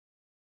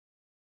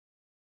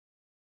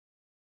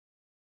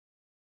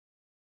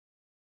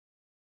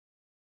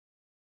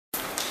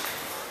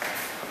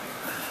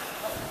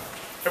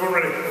Everyone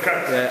ready? Okay.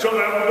 Yeah. So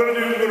we're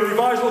going to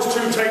revise those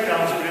 2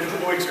 takedowns that we did a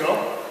couple of weeks ago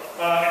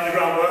in the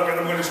groundwork, and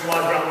then we're going to do some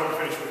live groundwork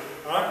to finish with.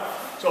 Alright?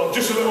 So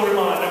just a little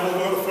reminder,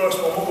 we'll go to the first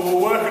one. What we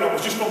were working on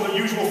was just from the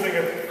usual thing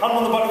of hand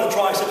on the back of the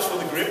triceps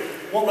for the grip,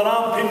 want that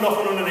arm pinned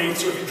off and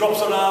underneath, so if he drops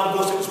an arm,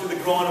 goes into the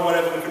groin or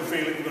whatever, we can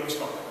feel it, we're going to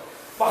stop it.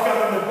 Back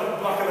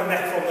of the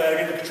neck from there,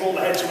 again to control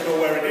the head so we know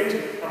where it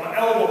is, and my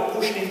elbow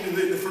pushing into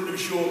the front of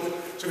his shoulder.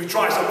 So if he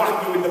tries to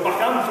whack me with the back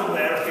hand from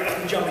there, I think I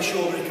can jam his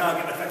shoulder and he can't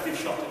get an effective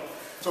shot.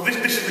 So this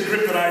is the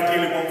grip that I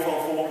ideally want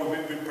for what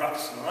we've been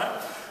practicing, alright?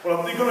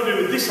 What I'm going to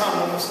do with this hand,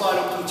 I'm going to slide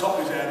up to the top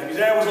of his hair. If his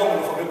hair was long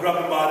enough, I could grab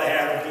him by the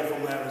hair and go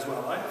from there as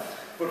well, right?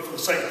 But for the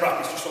sake of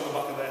practice, just on the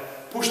back of there.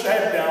 Push the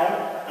head down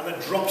and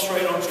then drop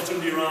straight onto it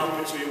under your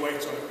armpit so your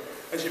weight's on it.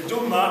 As you've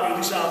done that,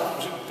 with this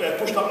arm,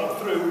 push that one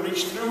through,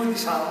 reach through with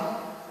this hand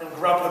and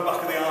grab the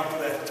back of the arm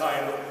to there to tie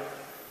it up.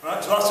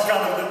 Right? So that's the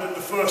kind of the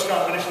first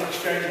kind of initial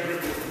exchange of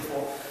grip we're looking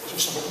for. So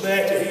from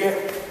there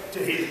to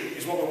here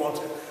is what we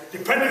want.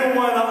 Depending on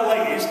where that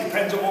leg is,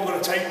 depends on what we're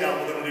going to take down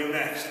we're going to do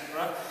next.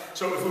 Right?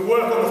 So if we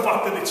work on the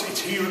fact that it's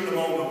here at the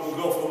moment, we'll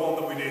go for the one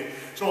that we did.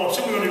 So what I'm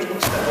simply going to do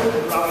is step up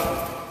and grab it.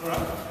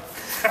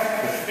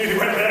 Right? Nearly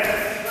went there.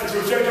 So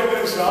we'll change over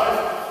to the side.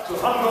 So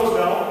hand goes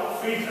down,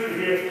 feet through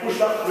here, push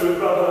that through,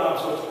 grab the arm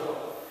so it's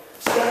up.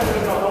 Step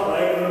in on that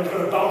leg and I'm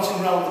going to bounce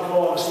him round the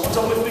corner. So once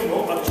I lift him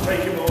up, I just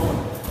take him over.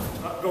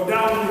 Right? Go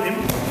down with him.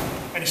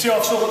 And you see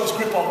I've still got this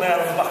grip on there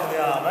on the back of the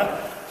arm.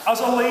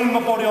 As I lean my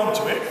body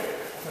onto it,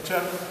 I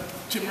turn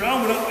him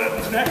around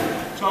with his neck.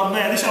 So I'm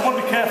there. I want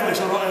to be careful this,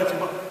 I'm not hurting,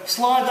 but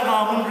slide the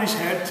arm under his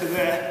head to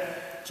there.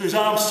 So his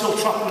arm's still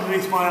trapped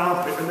underneath my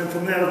armpit, and then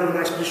from there I've got a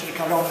nice position to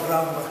carry on the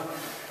ground.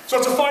 So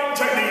it's a fighting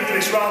technique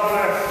this rather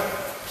than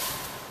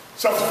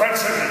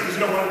self-defense technique, because you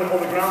don't want to end up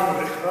on the ground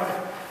with it,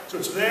 right? So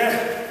it's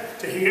there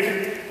to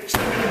here,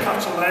 step in and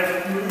catch the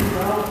leg, move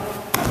around,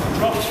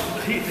 drops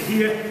from here to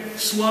here,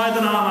 slide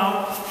an arm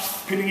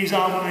out, pinning his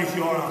arm underneath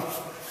your arm.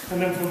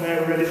 And then from there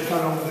we're ready to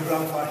carry on with the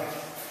ground fight.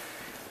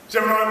 Does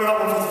everyone remember that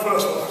one from the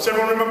first one? Does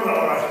everyone remember that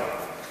all right?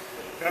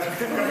 Yeah?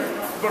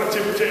 We've got a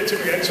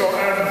tip again. So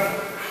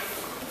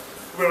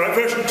we're at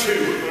version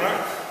 2,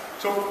 alright?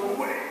 So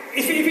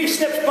if he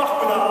steps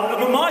back with that,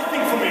 but my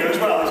thing from here as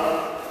well is,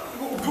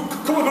 a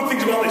couple of good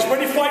things about this.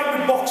 When you're fighting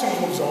with boxing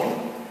gloves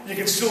on, you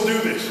can still do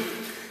this.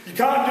 You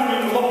can't do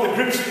a lot of the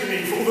grips that you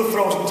need for other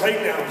throws and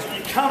takedowns.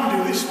 You can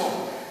do this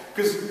one.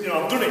 Because, you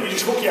know, I've done it, you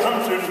just hook your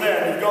hand through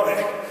there and you've got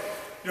it.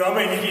 You know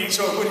what I mean?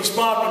 So when you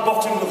spar with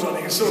boxing gloves on,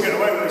 you can still get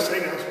away with these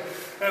takedowns.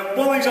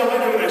 One of the things I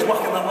like doing is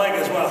whacking that leg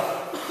as well.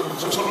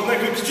 So sort of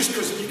just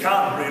because you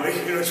can, really.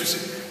 You know, it's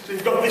just, so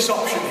you've got this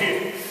option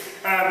here.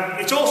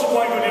 It's also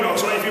quite good, you know,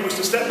 so if he was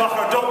to step back,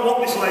 I don't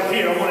want this leg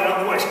here, I want it out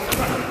of the way.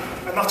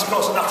 And that's, of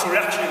course, a natural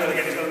reaction you're going to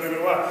get, he's going to move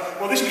it away.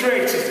 What this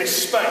creates is this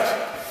space.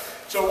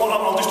 So what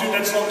I'll just do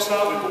dead slow to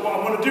start with, but what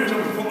I'm going to do is I'm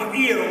going to put my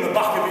ear on the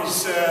back of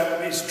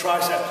his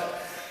triceps.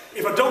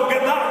 If I don't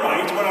get that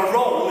right, when I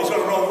roll, he's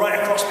going to roll right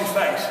across my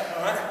face.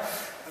 Alright?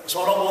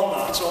 So I don't want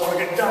that, so I want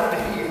to get down to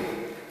here.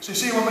 So you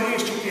see when my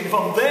ear's tucked in, if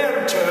I'm there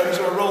and turn, he's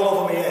going to roll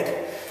over my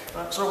head.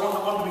 Right? So I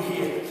want to be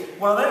here.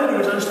 What I then do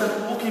is I just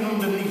start looking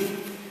underneath.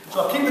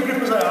 So I keep the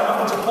grip as I am, I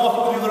can support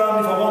it with the other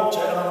hand if I want to,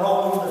 and I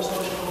roll under, so I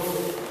just go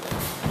through.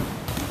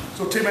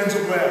 So Tim ends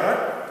up there,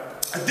 right?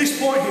 At this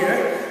point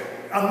here,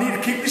 I need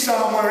to keep this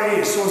arm where it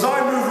is. So as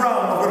I move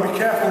around, I've got to be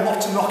careful not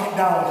to knock it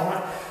down.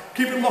 Right?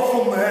 Keep it locked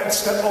from there and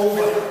step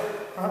over.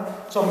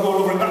 Right? So I'm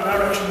going over in that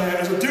direction there.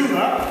 As I do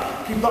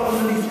that, keep that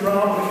underneath your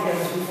arm again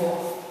as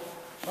before.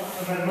 Right?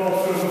 And then go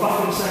through the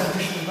back in the same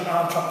position with that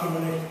arm trapped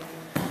underneath.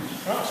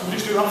 Right? So we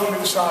just do that from the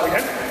other side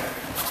again.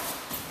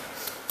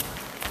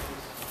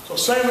 So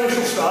same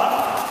initial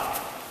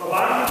start.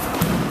 Bang,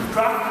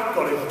 crack,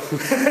 got him.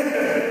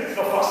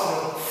 Not fast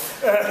enough.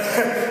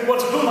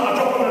 Once I've done that, I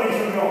drop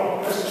underneath and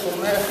go. This is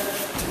from there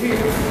to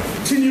here.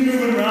 Continue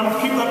moving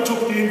around, keep that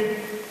tucked in.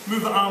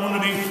 Move the arm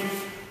underneath,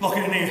 lock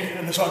it in here,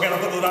 and so again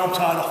I've got the arm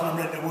tied off and I'm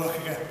ready to work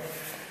again.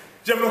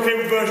 Is everyone okay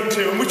with version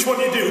 2? And which one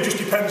you do just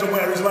depends on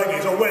where his leg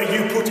is or where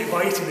you put it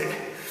by hitting it.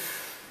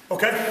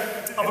 Okay?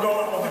 I've got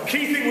that one. The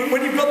key thing,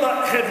 when you've got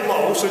that head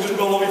low, so it doesn't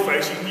go all over your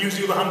face, you can use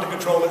the other hand to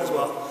control it as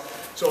well.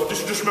 So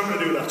just remember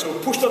to do that. So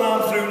push that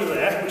arm through to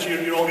there, which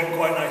you're all getting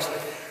quite nicely.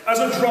 As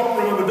I drop,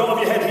 remember, don't have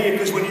your head here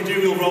because when you do,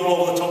 you'll roll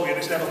over the top of it.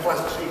 It's never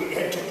pleasant, so you get your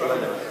head tucked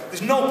around there.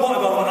 There's no point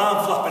about an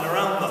arm flapping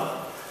around though.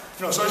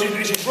 You know, so as you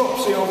drop,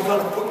 see how I'm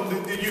kind of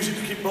putting use it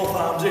to keep both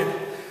arms in.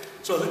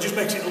 So that just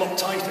makes it a lot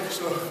tighter.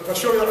 So I'll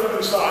show you that from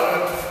the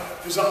side.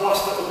 There's that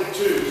last little bit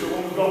too. So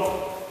when we've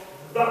got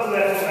that to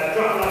there,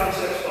 drop the 9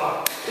 steps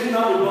back. In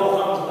that with both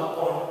hands at that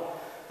point.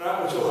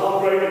 Right, which will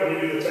help great when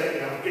you do the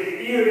takedown. Get your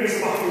ear against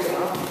the back of his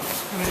arm,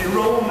 and then you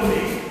roll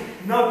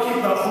underneath. Now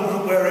keep that hook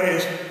up where it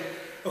is.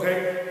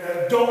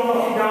 Okay? Don't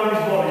knock it down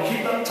his body.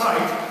 Keep that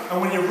tight. And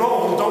when you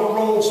roll, don't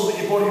roll so that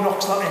your body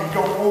knocks that in.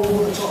 Go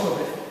over the top of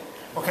it.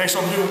 Okay,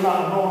 so I'm doing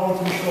that, I'm rolling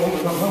onto my shoulder,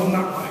 and I'm rolling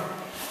that way.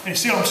 And you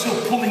see I'm still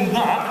pulling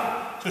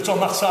that, so it's on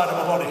that side of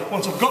my body.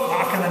 Once I've got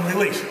that, I can then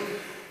release.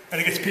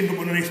 And it gets pinned up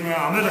underneath my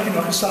arm. Then I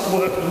can start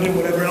working and do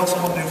whatever else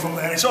I want to do from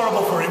there. It's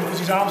horrible for him because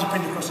his arms are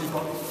pinned across his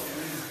body.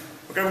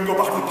 Okay, we can go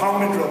back to the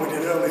pounding drill we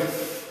did earlier.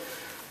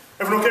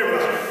 Everyone okay with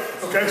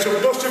that? Okay, so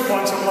with those 2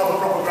 points, and we'll have a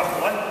proper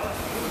grapple, right?